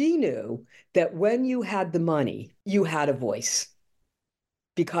she knew that when you had the money, you had a voice,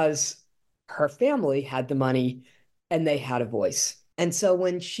 because her family had the money and they had a voice. And so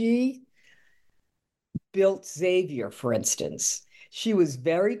when she built Xavier, for instance, she was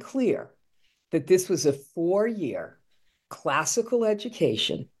very clear that this was a 4-year classical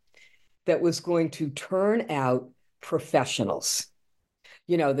education that was going to turn out professionals.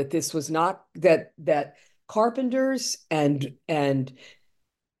 That this was not that carpenters and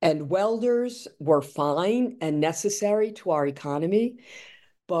welders were fine and necessary to our economy,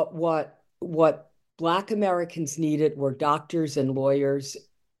 but what Black Americans needed were doctors and lawyers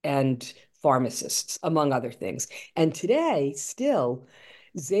and pharmacists, among other things. And today, still,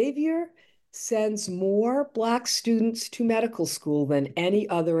 Xavier sends more Black students to medical school than any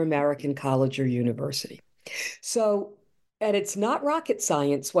other American college or university. So, and it's not rocket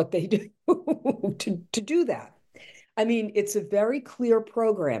science what they do to do that. I mean, it's a very clear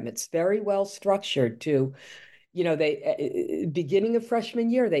program. It's very well structured to, they beginning of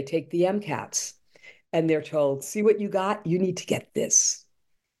freshman year, they take the MCATs and they're told, see what you got, you need to get this.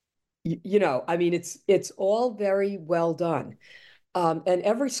 I mean, it's all very well done. And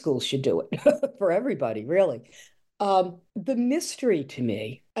every school should do it for everybody, really. The mystery to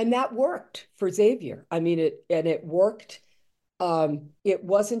me, and that worked for Xavier. I mean, it worked. It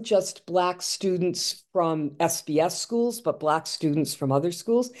wasn't just Black students from SBS schools, but Black students from other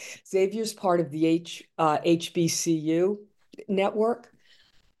schools. Xavier's part of the HBCU network.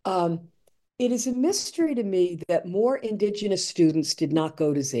 It is a mystery to me that more Indigenous students did not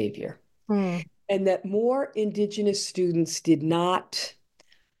go to Xavier. Hmm. And that more Indigenous students did not,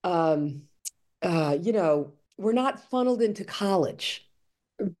 were not funneled into college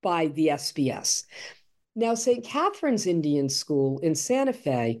by the SBS. Now, St. Catherine's Indian School in Santa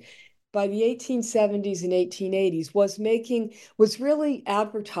Fe, by the 1870s and 1880s, was really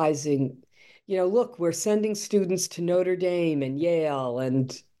advertising, look, we're sending students to Notre Dame and Yale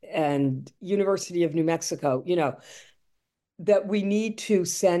and University of New Mexico, that we need to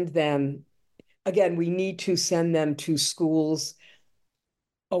send them. Again, we need to send them to schools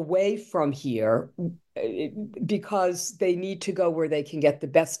away from here because they need to go where they can get the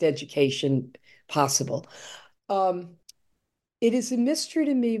best education possible. It is a mystery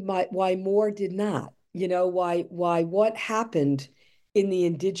to me why more did not. Why what happened in the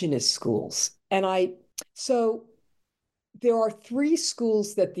Indigenous schools. So there are 3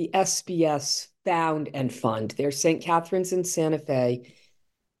 schools that the SBS found and fund. There's St. Catherine's in Santa Fe.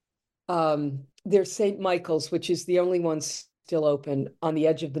 There's St. Michael's, which is the only one still open on the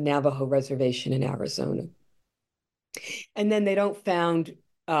edge of the Navajo Reservation in Arizona. And then they don't found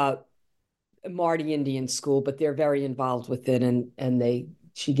Marty Indian School, but they're very involved with it, and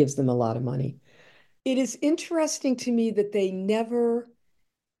she gives them a lot of money. It is interesting to me that they never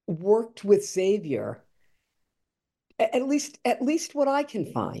worked with Xavier, at least what I can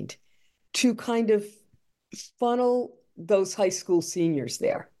find, to kind of funnel those high school seniors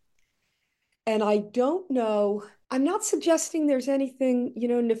there. And I don't know, I'm not suggesting there's anything,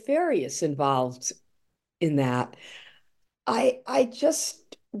 nefarious involved in that. I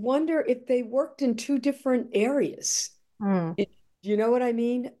just wonder if they worked in two different areas. Mm, You know what I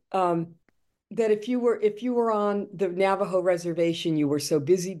mean? That if you were on the Navajo reservation, you were so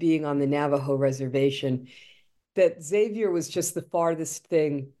busy being on the Navajo reservation that Xavier was just the farthest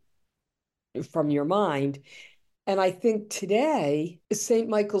thing from your mind. And I think today St.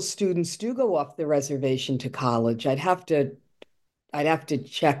 Michael's students do go off the reservation to college. I'd have to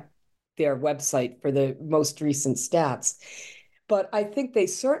check their website for the most recent stats. But I think they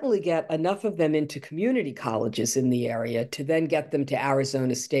certainly get enough of them into community colleges in the area to then get them to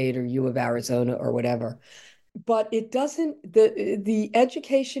Arizona State or U of Arizona or whatever. But it doesn't, the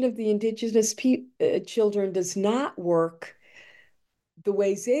education of the indigenous children does not work the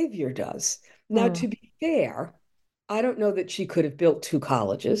way Xavier does. Now, mm, to be fair, I don't know that she could have built two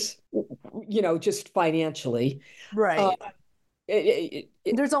colleges, just financially. Uh, right.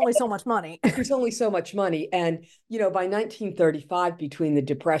 There's only so much money. there's only so much money. And, by 1935, between the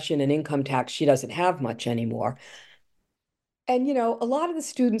Depression and income tax, she doesn't have much anymore. And, a lot of the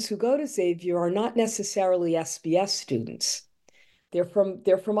students who go to Xavier are not necessarily SBS students. They're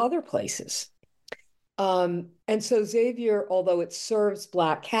from other places. And so Xavier, although it serves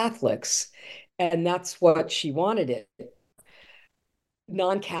Black Catholics, and that's what she wanted it,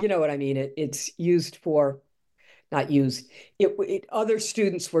 non-Catholic, you know what I mean? It's used for, not used, other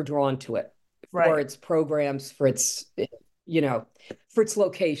students were drawn to it for Right. its programs, you know, for its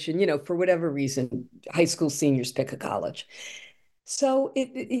location, for whatever reason, high school seniors pick a college. So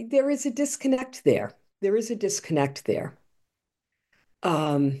there is a disconnect there. There is a disconnect there.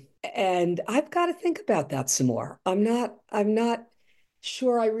 And I've got to think about that some more. I'm not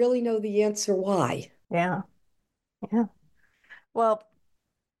sure I really know the answer why. Yeah. Yeah. Well,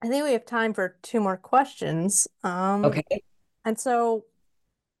 I think we have time for two more questions. Okay. And so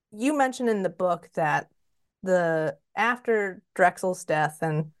you mentioned in the book that the after Drexel's death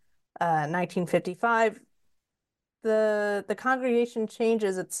in 1955, the congregation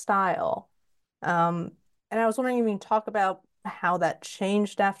changes its style. Um, and I was wondering if you can talk about how that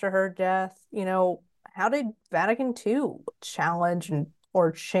changed after her death. How did Vatican II challenge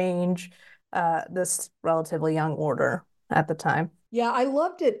or change this relatively young order at the time? Yeah, I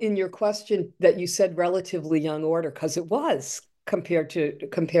loved it in your question that you said relatively young order because it was compared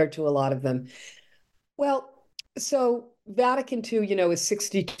to a lot of them. Well, so Vatican II, is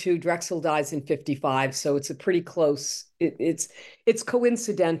 62. Drexel dies in 55, so it's a pretty close. It's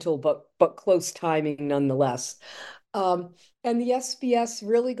coincidental, but close timing nonetheless. Um, and the SBS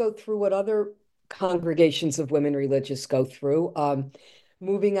really go through what other congregations of women religious go through,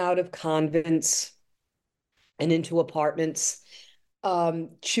 moving out of convents and into apartments,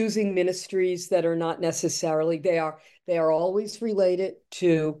 choosing ministries that are not necessarily they are always related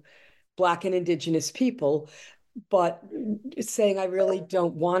to Black and Indigenous people, but saying I really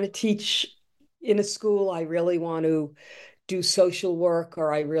don't want to teach in a school. I really want to do social work,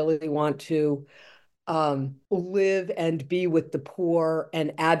 or I really want to live and be with the poor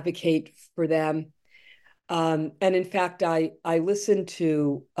and advocate for them. And in fact, I listened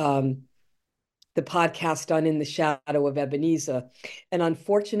to the podcast on In the Shadow of Ebenezer, and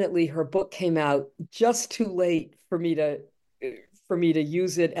unfortunately, her book came out just too late for me to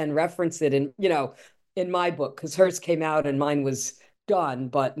use it and reference it in my book, because hers came out and mine was done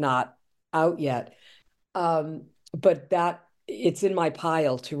but not out yet. But that it's in my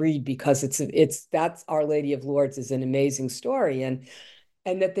pile to read because that's Our Lady of Lourdes is an amazing story, and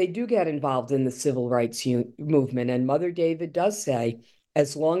that they do get involved in the civil rights movement. And Mother David does say,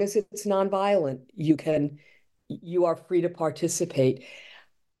 as long as it's nonviolent, you are free to participate.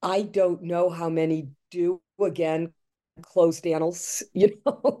 I don't know how many do, again, closed annals,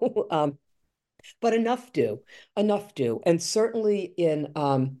 but enough do. And certainly in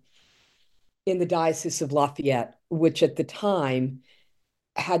the Diocese of Lafayette, which at the time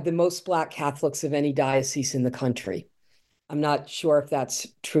had the most Black Catholics of any diocese in the country. I'm not sure if that's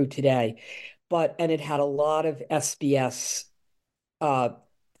true today, and it had a lot of SBS uh,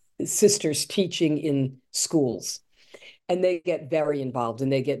 sisters teaching in schools, and they get very involved,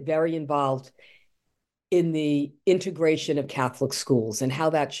 in the integration of Catholic schools and how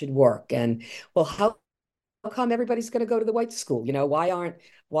that should work. And well, how come everybody's going to go to the white school? Why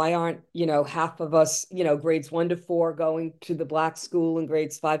aren't half of us, grades 1 to 4 going to the Black school and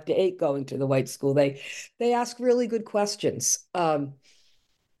grades 5 to 8 going to the white school? They ask really good questions, and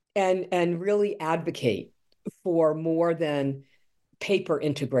really advocate for more than paper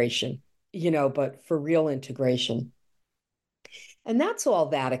integration, but for real integration. And that's all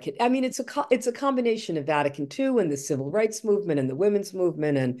Vatican. I mean, it's a combination of Vatican II and the civil rights movement and the women's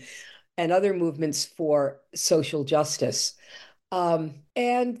movement and other movements for social justice. And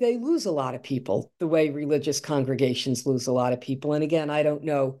they lose a lot of people the way religious congregations lose a lot of people. And again, I don't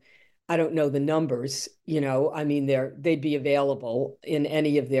know the numbers, I mean, they'd be available in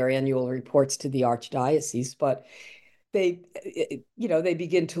any of their annual reports to the archdiocese, but they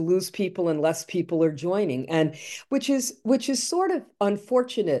begin to lose people and less people are joining, and which is sort of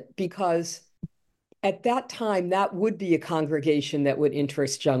unfortunate because at that time that would be a congregation that would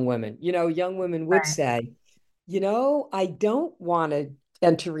interest young women. Young women would Right. say, I don't want to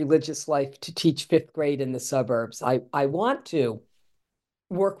enter religious life to teach fifth grade in the suburbs. I want to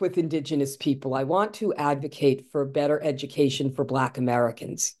work with Indigenous people. I want to advocate for better education for Black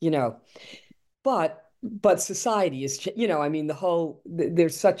Americans, but society is, I mean,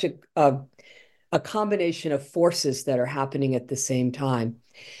 there's such a combination of forces that are happening at the same time.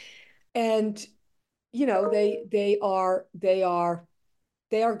 And, they are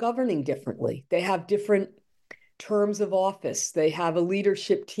governing differently. They have different terms of office. They have a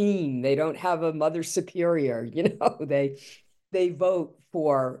leadership team. They don't have a mother superior. They vote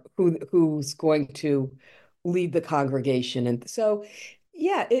for who's going to lead the congregation. And so,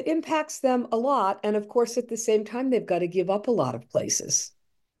 yeah, it impacts them a lot. And of course, at the same time, they've got to give up a lot of places.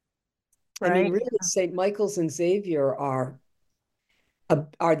 I mean, Right. really, St. Michael's and Xavier are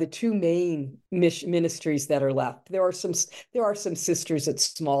the two main ministries that are left. There are some sisters at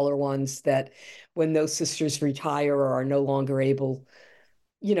smaller ones that, when those sisters retire or are no longer able,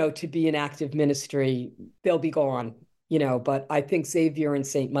 to be in active ministry, they'll be gone. But I think Xavier and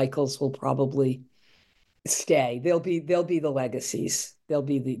St. Michael's will probably stay. They'll be the legacies. They'll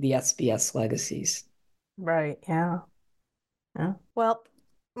be the SBS legacies. Right. Yeah. Yeah. Well,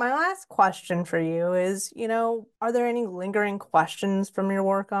 my last question for you is, are there any lingering questions from your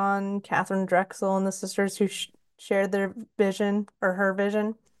work on Katharine Drexel and the sisters who sh shared their vision or her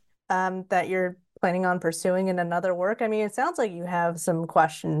vision, that you're planning on pursuing in another work? I mean, it sounds like you have some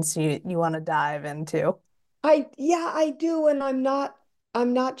questions you want to dive into. Yeah, I do, and I'm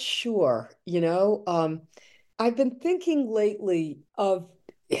not sure, I've been thinking lately of,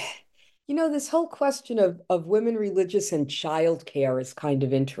 this whole question of women religious and childcare is kind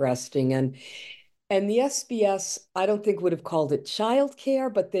of interesting. And the SBS, I don't think would have called it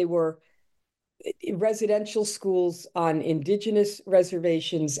childcare, but they were residential schools on Indigenous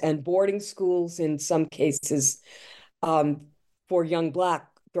reservations and boarding schools in some cases, um, for young Black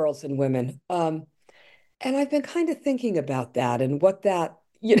girls and women. And I've been kind of thinking about that and what that,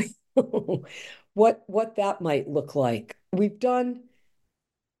 what that might look like. We've done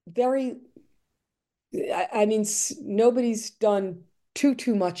very, I mean, nobody's done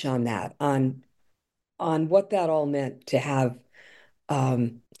too much on that, on what that all meant to have.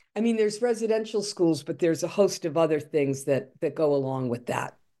 I mean, there's residential schools, but there's a host of other things that go along with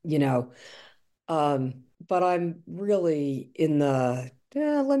that, you know. But I'm really in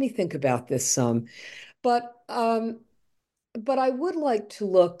let me think about this some. But I would like to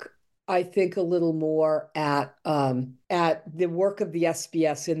look, I think, a little more at the work of the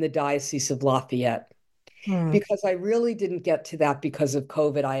SBS in the Diocese of Lafayette, Hmm. because I really didn't get to that because of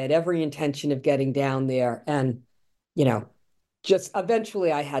COVID. I had every intention of getting down there, and you know, just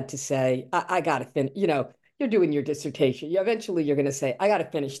eventually I had to say, I got to finish. You're doing your dissertation. Eventually, you're going to say, I got to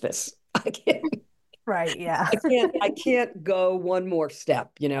finish this. Right. Yeah. I can't go one more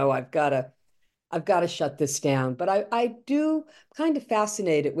step. I've got to shut this down. But I do kind of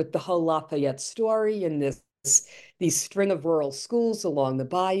fascinated with the whole Lafayette story and these string of rural schools along the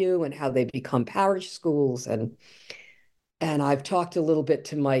bayou and how they become parish schools. And I've talked a little bit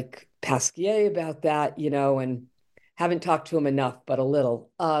to Mike Pasquier about that, and haven't talked to him enough, but a little.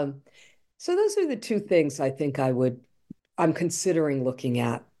 So those are the two things I think I'm considering looking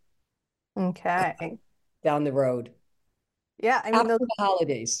at Okay. down the road Yeah, I mean, after those, the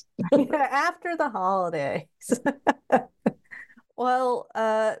holidays. yeah, after the holidays. Well,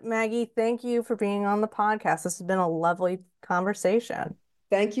 Maggie, thank you for being on the podcast. This has been a lovely conversation.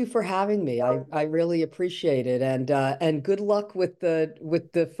 Thank you for having me. I really appreciate it, and good luck with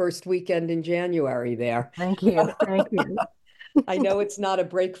the first weekend in January there. Thank you. Thank you. I know it's not a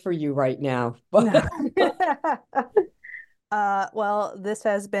break for you right now, No. but Well, this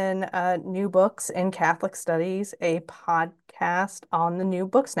has been New Books in Catholic Studies, a podcast on the New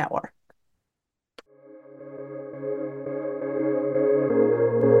Books Network.